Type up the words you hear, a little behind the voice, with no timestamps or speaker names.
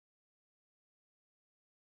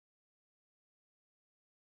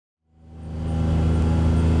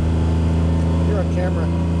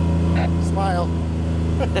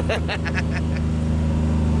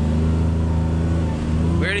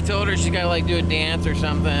We already told her she's got to like do a dance or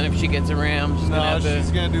something if she gets a ram. She's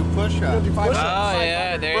gonna do push-ups. Oh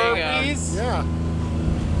yeah, there Burpees? you go. Yeah.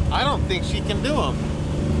 I don't think she can do them.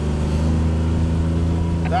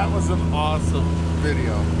 That was an awesome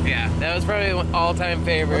video. Yeah, that was probably an all-time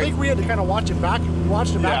favorite. I think we had to kind of watch it back. We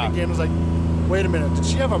watched it back again. It was like, wait a minute, did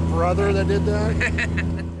she have a brother that did that?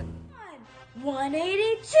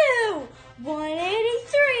 182,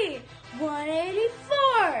 183,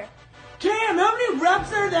 184. Cam, how many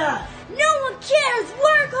reps are that? No one cares.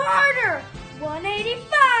 Work harder.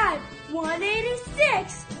 185,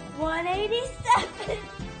 186, 187.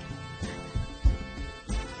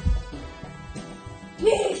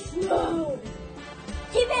 Beast mode.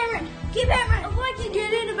 Keep hammering. Keep hammering. I'd like to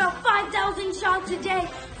get in about 5,000 shots a day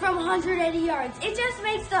from 180 yards. It just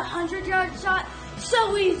makes the 100-yard shot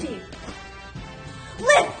so easy.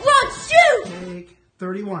 Lift, run, shoot! Take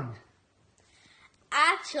 31.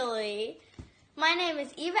 Actually, my name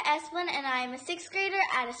is Eva Espelien, and I am a 6th grader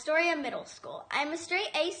at Astoria Middle School. I'm a straight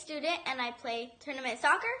A student, and I play tournament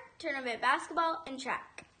soccer, tournament basketball, and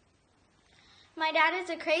track. My dad is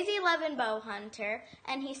a crazy loving bow hunter,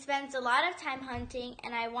 and he spends a lot of time hunting,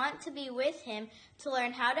 and I want to be with him to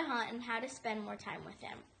learn how to hunt and how to spend more time with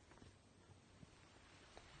him.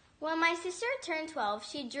 When my sister turned 12,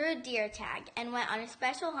 she drew a deer tag and went on a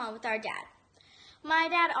special hunt with our dad. My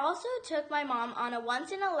dad also took my mom on a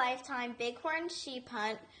once-in-a-lifetime bighorn sheep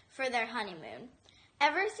hunt for their honeymoon.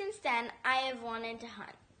 Ever since then, I have wanted to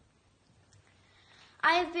hunt.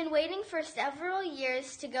 I have been waiting for several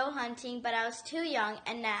years to go hunting, but I was too young,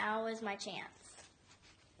 and now is my chance.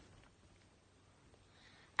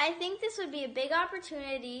 I think this would be a big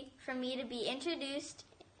opportunity for me to be introduced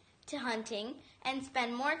to hunting and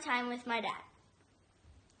spend more time with my dad.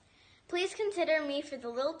 Please consider me for the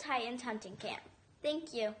Lil Titans hunting camp.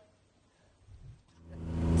 Thank you.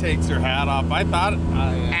 Takes her hat off. I thought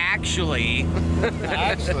Actually,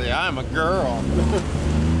 I'm a girl.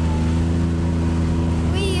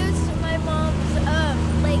 We used my mom's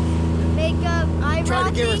like makeup eye Tried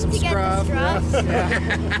to give her some scrub. Yeah.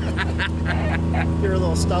 Give her a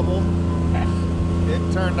little stubble.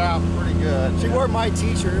 It turned out pretty good. She wore my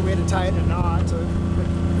t-shirt. We had to tie it in a knot so it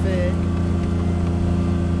wouldn't fit.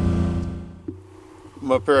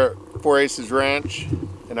 I'm up here at 4 Aces Ranch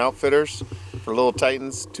and Outfitters for Lil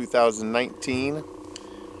Titans 2019.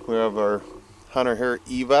 We have our hunter here,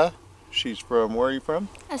 Eva. She's from, where are you from?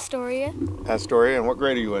 Astoria. Astoria. And what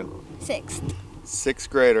grade are you in? 6th. 6th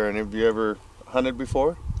grader. And have you ever hunted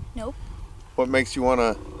before? Nope. What makes you want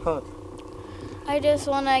to hunt? I just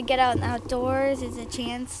want to get out in the outdoors. It's a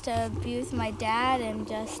chance to be with my dad and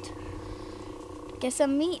just get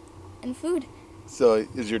some meat and food. So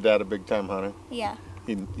is your dad a big time hunter? Yeah.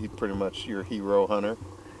 He's pretty much your hero hunter?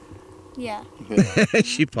 Yeah.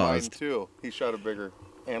 She paused. Mine too. He shot a bigger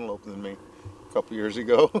antelope than me a couple years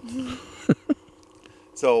ago.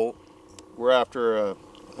 So we're after a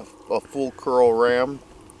full curl ram,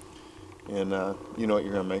 and you know what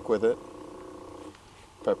you're gonna make with it?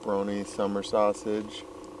 Pepperoni, summer sausage,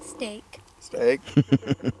 Steak.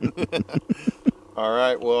 All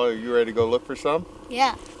right, well, are you ready to go look for some?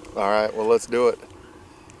 Yeah. All right, well, let's do it.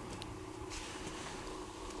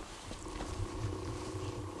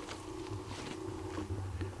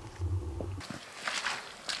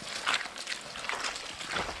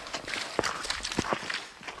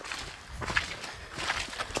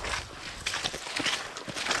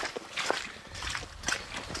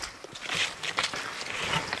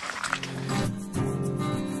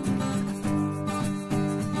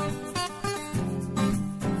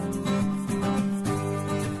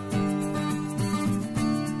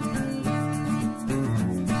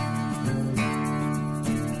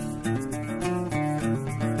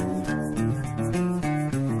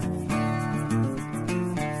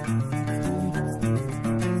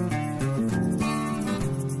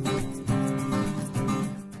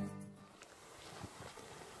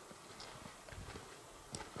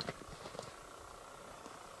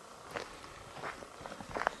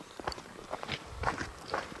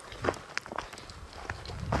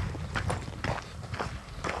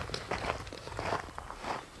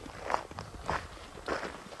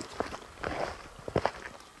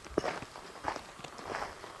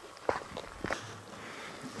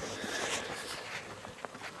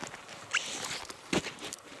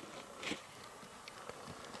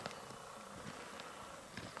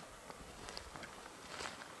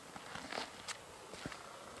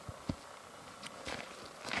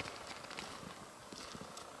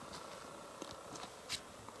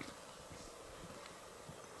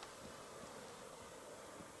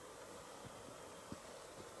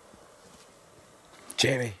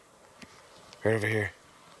 Jamie, right over here.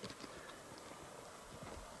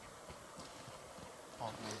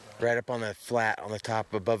 Right up on that flat on the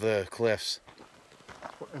top above the cliffs.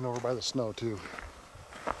 And over by the snow too.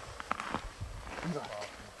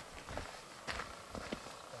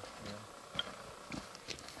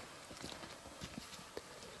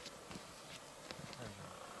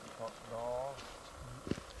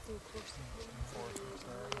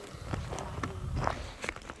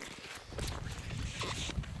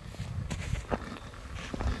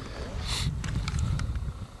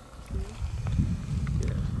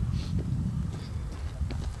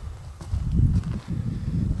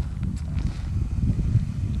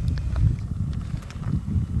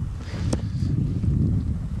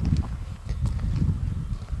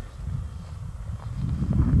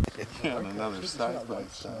 Yeah, and another side by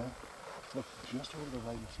side. Look, just over the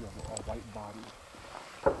right, you see a white body.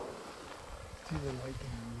 See the light thing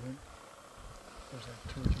moving? There's like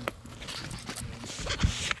two or two.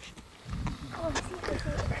 Oh,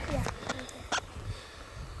 see, yeah.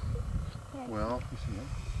 Well, You see him?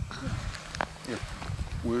 yeah,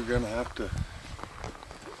 we're gonna have to.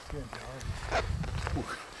 It's getting dark.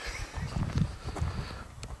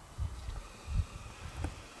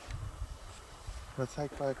 Let's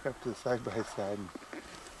hike back up to the side by side and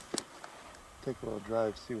take a little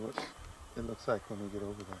drive, see what it looks like when we get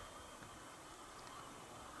over there.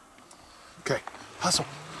 Okay, hustle.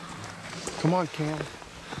 Come on, Cam.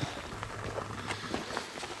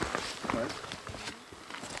 Right.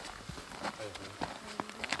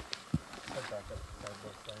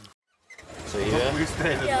 So Eva, We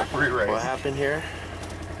stayed in the free range. what happened here?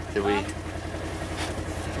 Did we?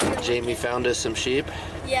 Jamie found us some sheep.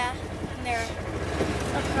 Yeah, and they're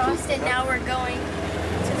across, and now we're going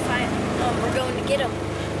to find. We're going to get them.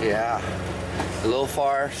 Yeah, a little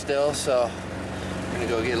far still, so we're gonna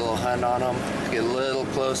go get a little hunt on them, get a little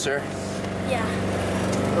closer. Yeah.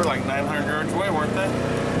 They're like 900 yards away, weren't they?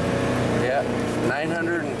 Yeah,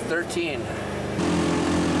 913.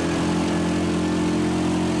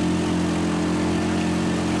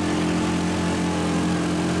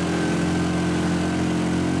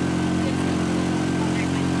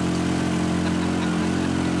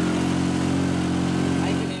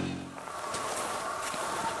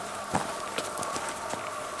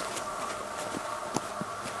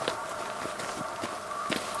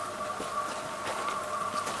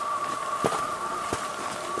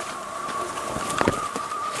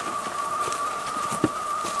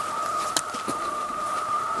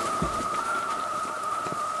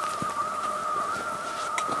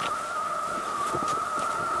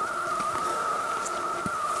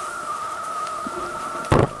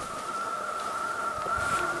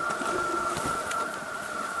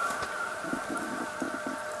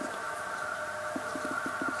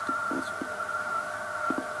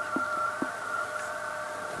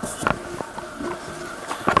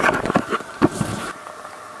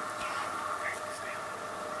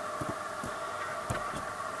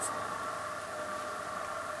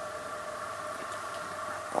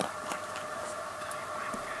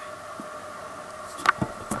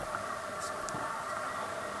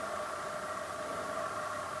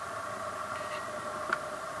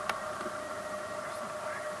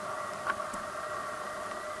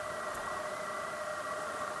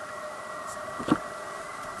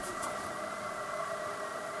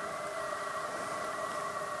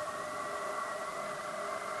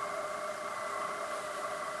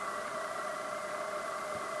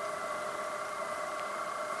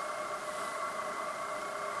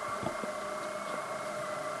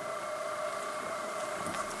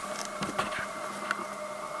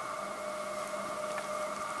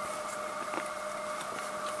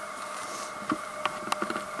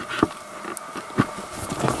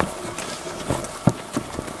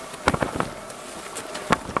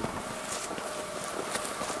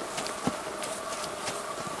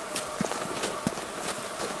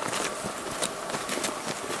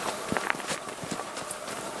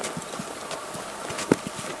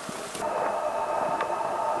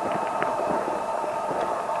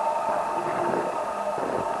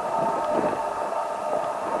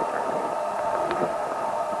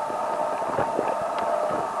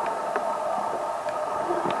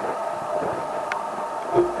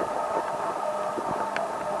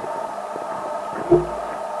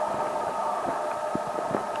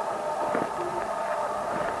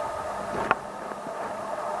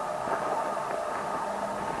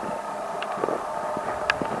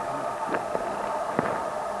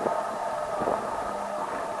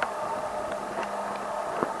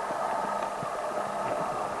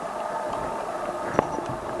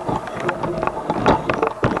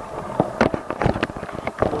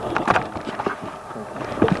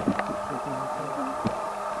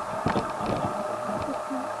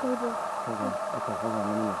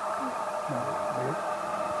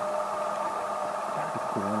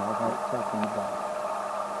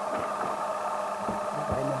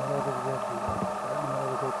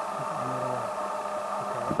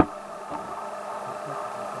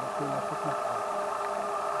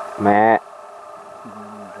 Matt.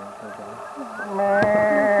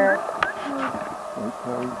 Wait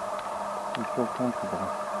till you feel comfortable.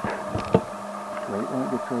 Wait when it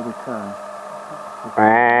gets ready to turn.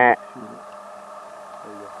 Matt. Shoot it.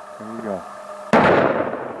 There you go.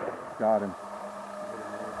 Got him.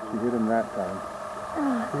 She hit him that time.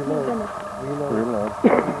 Reload. Reload.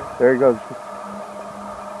 There he goes.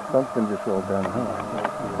 Something just rolled down the hill.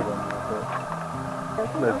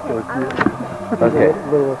 Let's go see it. Okay.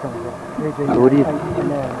 What do you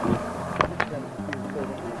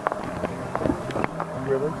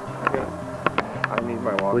Really? I need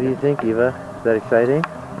my walker. What do you think, Eva? Is that exciting?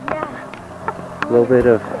 Yeah. A little bit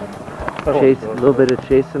of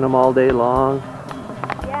chasing them all day long.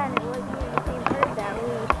 Yeah, and it wasn't even the same herd that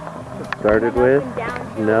we Started went with. up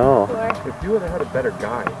and down No. before. If you would have had a better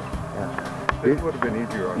guide, this would have been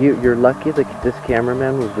easier on you. You're lucky that this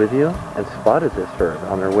cameraman was with you and spotted this herd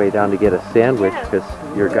on their way down to get a sandwich Yeah. because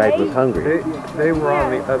your guide was hungry. They were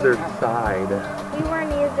on the other side. We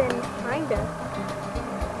weren't even trying to.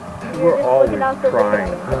 We We're just always looking out the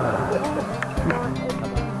trying. window.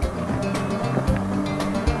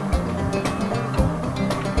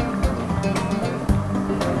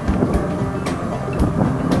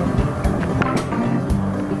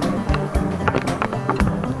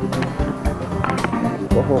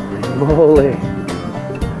 Holy moly.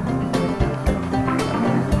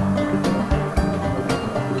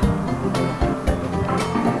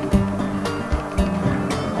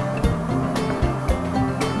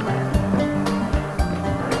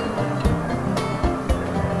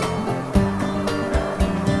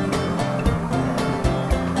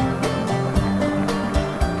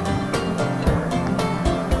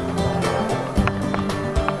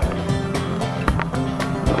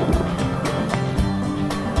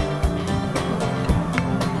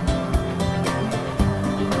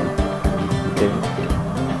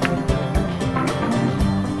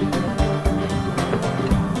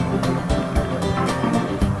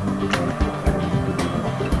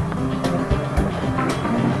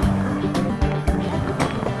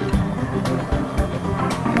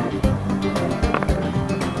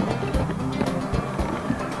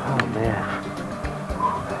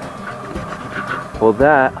 Well,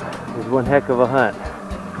 that was one heck of a hunt.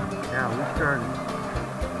 Yeah, we started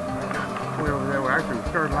way over there. Actually, we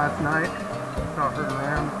started last night. Saw her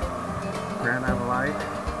around. Ran out of light.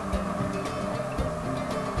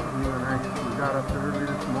 You and we got up early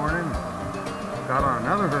this morning. Got on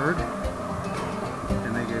another herd.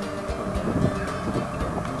 And they gave us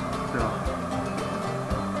so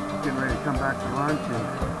getting ready to come back to lunch, and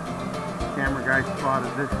camera guy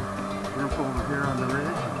spotted this group over here on the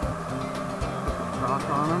ridge. Stock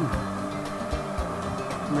on them.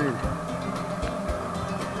 Made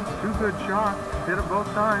 2 good shots. Hit it both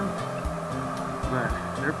times. But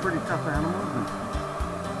they're pretty tough animals, and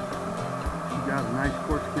she got a nice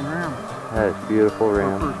quartzskin ram. That is beautiful Our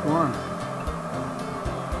ram. first one.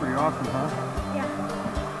 Pretty awesome, huh? Yeah.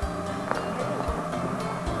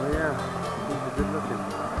 Oh yeah. He's a good looking.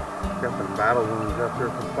 Got some battle wounds up there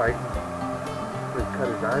from fighting. They cut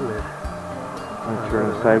his eyelid. Want to turn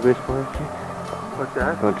it sideways for us? What's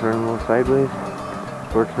that? Want to turn a little sideways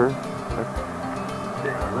towards her?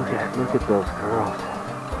 Look at those curls.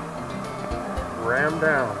 Ram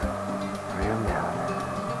down. Ram down.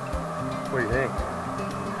 What do you think?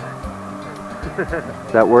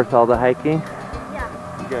 Is that worth all the hiking? Yeah.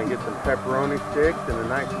 You're gonna get some pepperoni sticks and a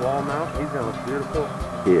nice wall mount. He's gonna look beautiful.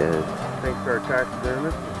 He is. Thanks to our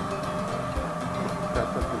taxidermist. Got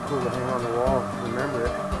something cool to hang on the wall. Remember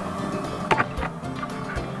it.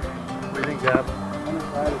 What do you think, Gab? I'm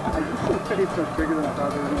excited. It's much bigger than I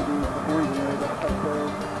thought they were going to be. The horns in there,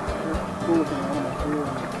 they're cool looking animals too.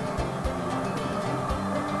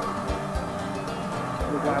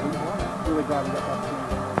 Really glad we got that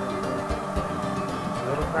opportunity.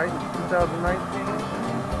 Little Titans 2019.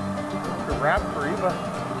 It's a wrap for Eva.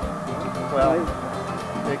 Well,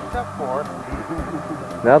 except for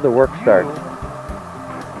Now the work starts.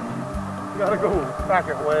 you gotta go back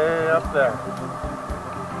it way up there.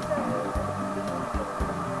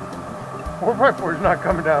 4x4's not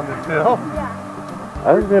coming down this hill.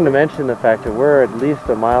 I was going to mention the fact that we're at least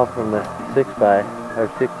a mile from the 6x, or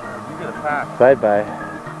 6 You get a pass side by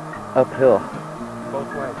uphill. both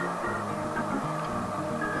ways.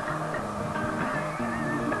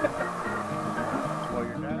 Well,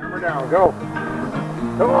 you're down. We're down. Go.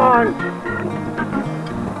 Come on.